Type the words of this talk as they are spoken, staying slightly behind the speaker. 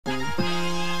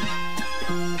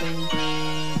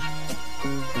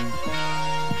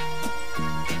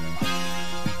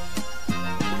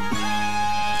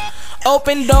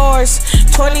Open doors,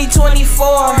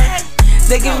 2024.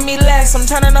 They giving me less, I'm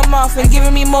turning them off and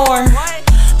giving me more.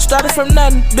 Started from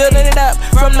nothing, building it up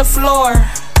from the floor.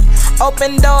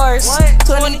 Open doors,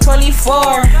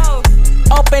 2024.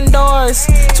 Open doors,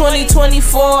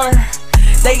 2024.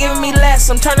 They giving me less,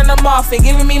 I'm turning them off and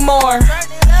giving me more.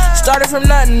 Started from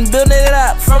nothing, building it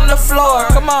up from the floor.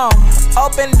 Come on,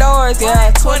 open doors,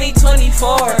 yeah,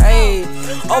 2024. Hey,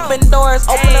 open doors,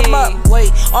 open them up,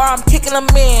 wait, or I'm kicking them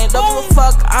in. Don't give a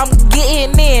fuck, I'm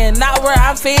getting in, not where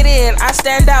I'm fit in. I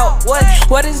stand out.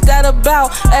 What is that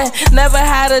about? Never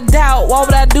had a doubt. Why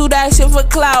would I do that shit for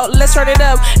clout? Let's turn it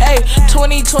up. Hey,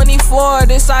 2024,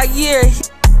 this our year.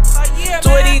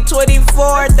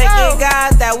 2024, thanking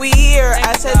God that we here.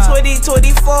 I said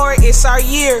 2024, it's our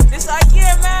year. This our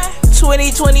year, man.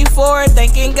 2024,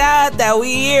 thanking God that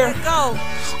we here.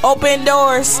 Open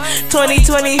doors,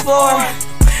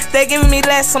 2024. They giving me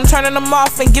less, I'm turning them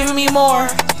off and giving me more.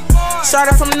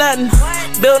 Started from nothing,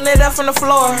 building it up from the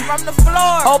floor.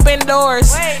 Open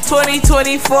doors,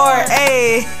 2024.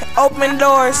 Hey, open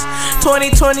doors,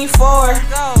 2024.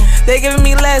 They giving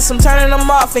me less, I'm turning them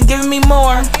off and giving me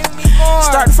more.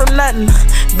 Starting from nothing,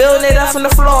 building it up from the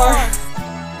floor.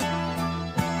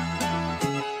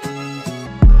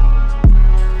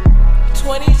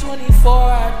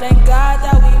 I thank God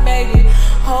that we made it.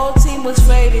 Whole team was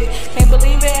faded. Can't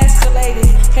believe it escalated.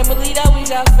 Can't believe that we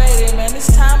got faded. Man, it's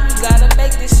time we gotta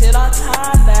make this shit on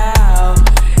time now.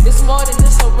 It's more than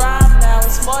just a rhyme now.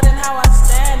 It's more than how I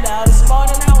stand out. It's more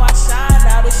than how I shine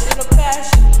out. This shit a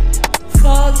passion.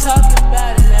 Fuck talking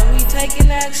about it, man. We taking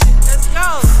action. Let's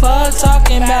go. Fuck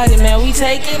talking about it, man. We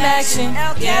taking action.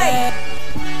 Yeah.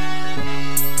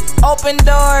 Open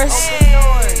doors.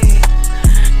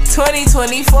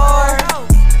 2024.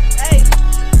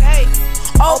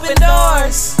 Open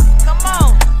doors.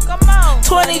 Come on.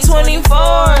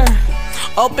 2024.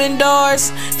 Open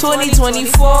doors.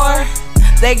 2024.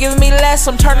 They giving me less,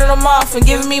 I'm turning them off and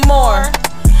giving me more.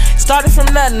 Started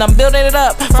from nothing, I'm building it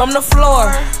up from the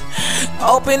floor.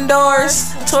 Open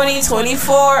doors.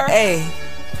 2024. Hey,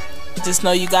 just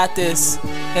know you got this.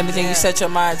 Anything you set your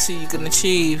mind to, you can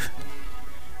achieve.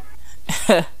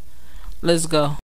 Let's go.